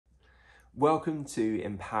Welcome to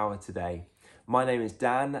Empower Today. My name is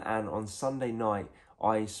Dan, and on Sunday night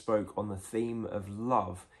I spoke on the theme of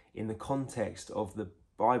love in the context of the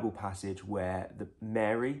Bible passage where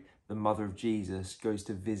Mary, the mother of Jesus, goes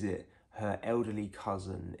to visit her elderly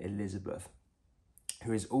cousin Elizabeth,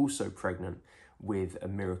 who is also pregnant with a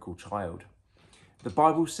miracle child. The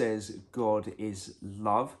Bible says God is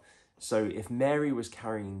love, so if Mary was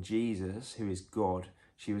carrying Jesus, who is God,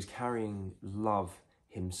 she was carrying love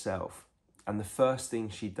himself. And the first thing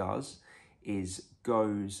she does is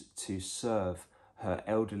goes to serve her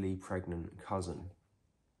elderly pregnant cousin.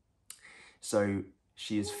 So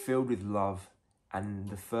she is filled with love, and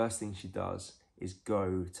the first thing she does is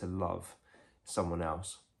go to love someone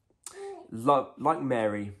else. Like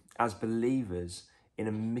Mary, as believers, in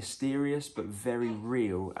a mysterious but very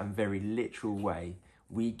real and very literal way,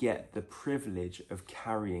 we get the privilege of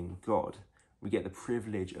carrying God. We get the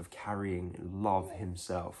privilege of carrying love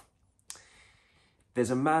himself. There's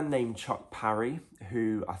a man named Chuck Parry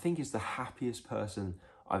who I think is the happiest person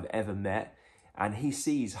I've ever met, and he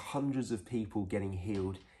sees hundreds of people getting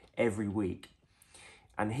healed every week.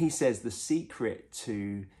 And he says the secret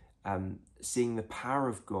to seeing the power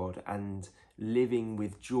of God and living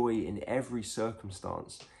with joy in every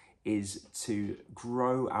circumstance is to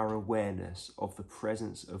grow our awareness of the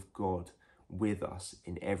presence of God with us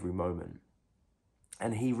in every moment.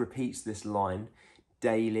 And he repeats this line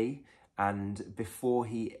daily, and before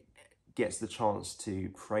he gets the chance to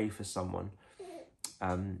pray for someone,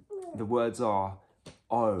 the words are,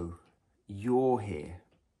 "Oh, you're here."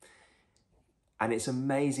 And it's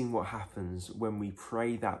amazing what happens when we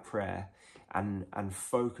pray that prayer and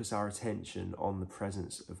focus our attention on the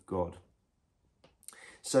presence of God.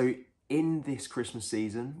 So in this Christmas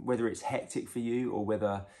season, whether it's hectic for you or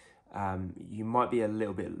whether you might be a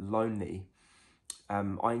little bit lonely,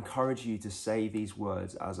 I encourage you to say these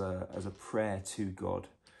words as a prayer to God.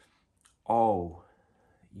 Oh,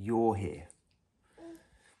 you're here.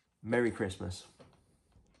 Merry Christmas.